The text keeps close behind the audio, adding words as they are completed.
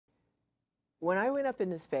When I went up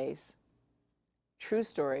into space, true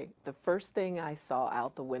story, the first thing I saw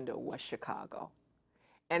out the window was Chicago.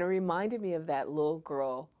 And it reminded me of that little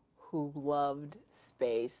girl who loved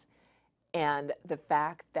space and the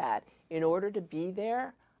fact that in order to be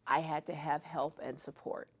there, I had to have help and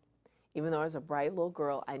support. Even though I was a bright little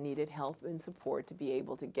girl, I needed help and support to be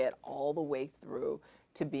able to get all the way through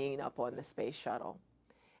to being up on the space shuttle.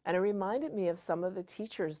 And it reminded me of some of the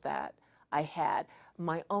teachers that I had,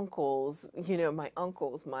 my uncles,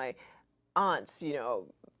 my aunts,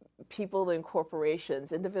 people in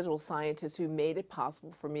corporations, individual scientists who made it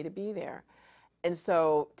possible for me to be there. And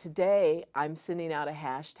so today I'm sending out a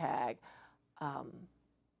hashtag,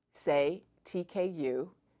 say TKU,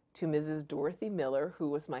 to Mrs. Dorothy Miller, who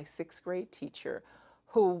was my 6th grade teacher,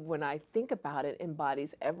 who, when I think about it,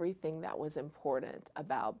 embodies everything that was important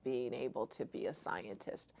about being able to be a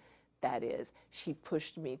scientist. That is, she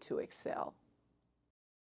pushed me to excel.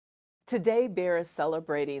 Today, Bear is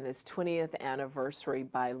celebrating this 20th anniversary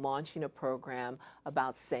by launching a program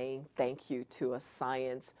about saying thank you to a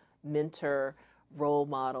science mentor, role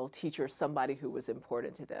model, teacher, somebody who was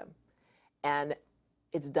important to them. And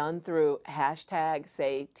it's done through hashtag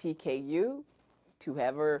say TKU, to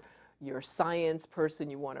whoever your science person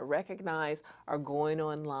you want to recognize, are going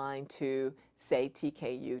online to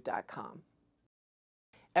saytku.com.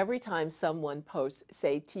 Every time someone posts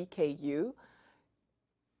say TKU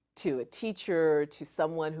to a teacher, to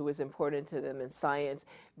someone who is important to them in science,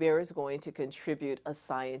 Bear is going to contribute a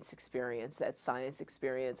science experience. That science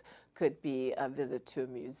experience could be a visit to a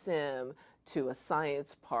museum, to a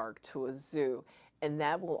science park, to a zoo, and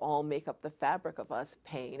that will all make up the fabric of us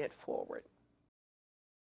paying it forward.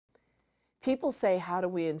 People say, how do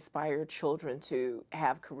we inspire children to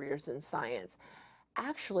have careers in science?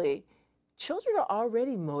 Actually, children are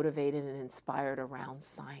already motivated and inspired around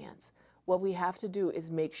science. What we have to do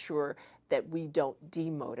is make sure that we don't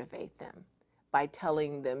demotivate them by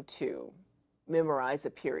telling them to memorize a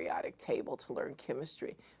periodic table to learn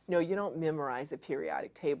chemistry. No, you don't memorize a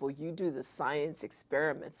periodic table. You do the science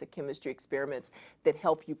experiments, the chemistry experiments that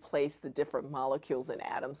help you place the different molecules and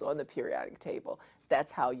atoms on the periodic table.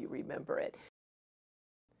 That's how you remember it.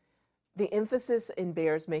 The emphasis in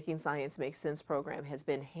Bear's Making Science Make Sense program has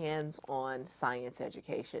been hands-on science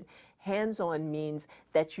education. Hands-on means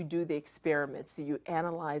that you do the experiments, that you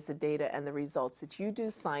analyze the data and the results, that you do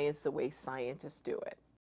science the way scientists do it.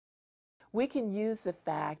 We can use the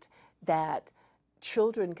fact that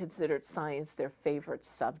children considered science their favorite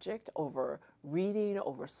subject over reading,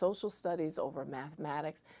 over social studies, over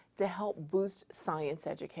mathematics, to help boost science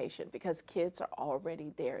education because kids are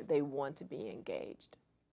already there. They want to be engaged.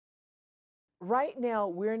 Right now,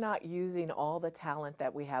 we're not using all the talent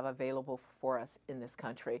that we have available for us in this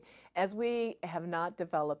country. As we have not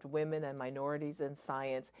developed women and minorities in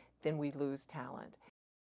science, then we lose talent.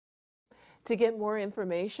 To get more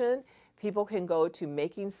information, people can go to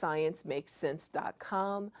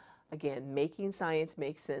makingsciencemakessense.com, again,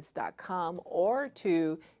 makingsciencemakessense.com, or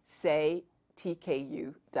to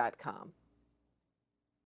saytku.com.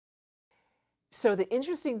 So the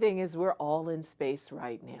interesting thing is we're all in space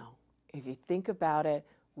right now. If you think about it,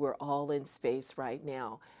 we're all in space right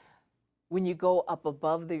now. When you go up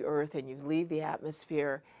above the Earth and you leave the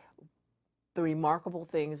atmosphere, the remarkable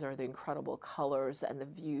things are the incredible colors and the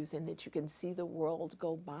views, and that you can see the world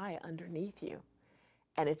go by underneath you.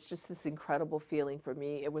 And it's just this incredible feeling for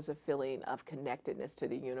me. It was a feeling of connectedness to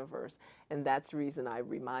the universe. And that's the reason I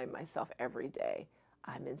remind myself every day,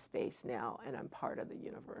 I'm in space now and I'm part of the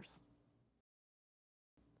universe.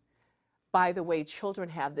 By the way, children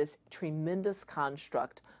have this tremendous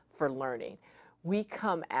construct for learning. We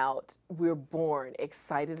come out, we're born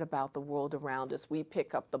excited about the world around us. We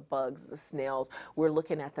pick up the bugs, the snails. We're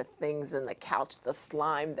looking at the things in the couch, the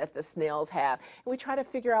slime that the snails have, and we try to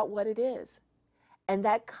figure out what it is. And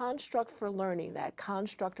that construct for learning, that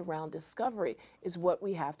construct around discovery, is what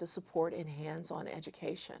we have to support in hands-on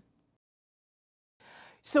education.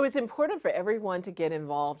 So it's important for everyone to get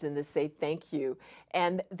involved in this Say Thank You,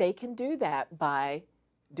 and they can do that by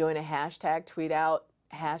doing a hashtag, tweet out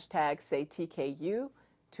hashtag SayTKU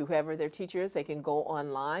to whoever their teacher is. They can go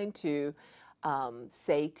online to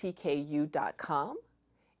saytku.com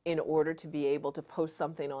in order to be able to post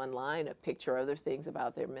something online, a picture, other things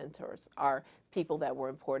about their mentors or people that were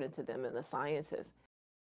important to them in the sciences.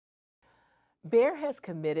 Bear has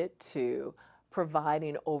committed to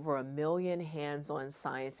providing over 1 million hands-on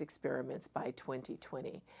science experiments by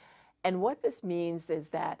 2020. And what this means is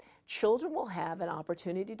that children will have an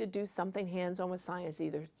opportunity to do something hands-on with science,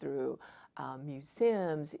 either through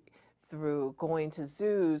museums, through going to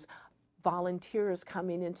zoos, volunteers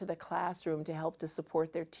coming into the classroom to help to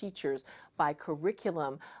support their teachers, by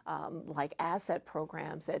curriculum like asset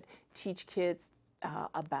programs that teach kids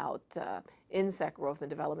about insect growth and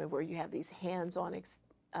development, where you have these hands-on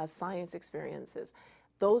science experiences.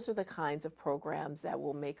 Those are the kinds of programs that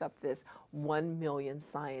will make up this 1 million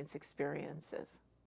science experiences.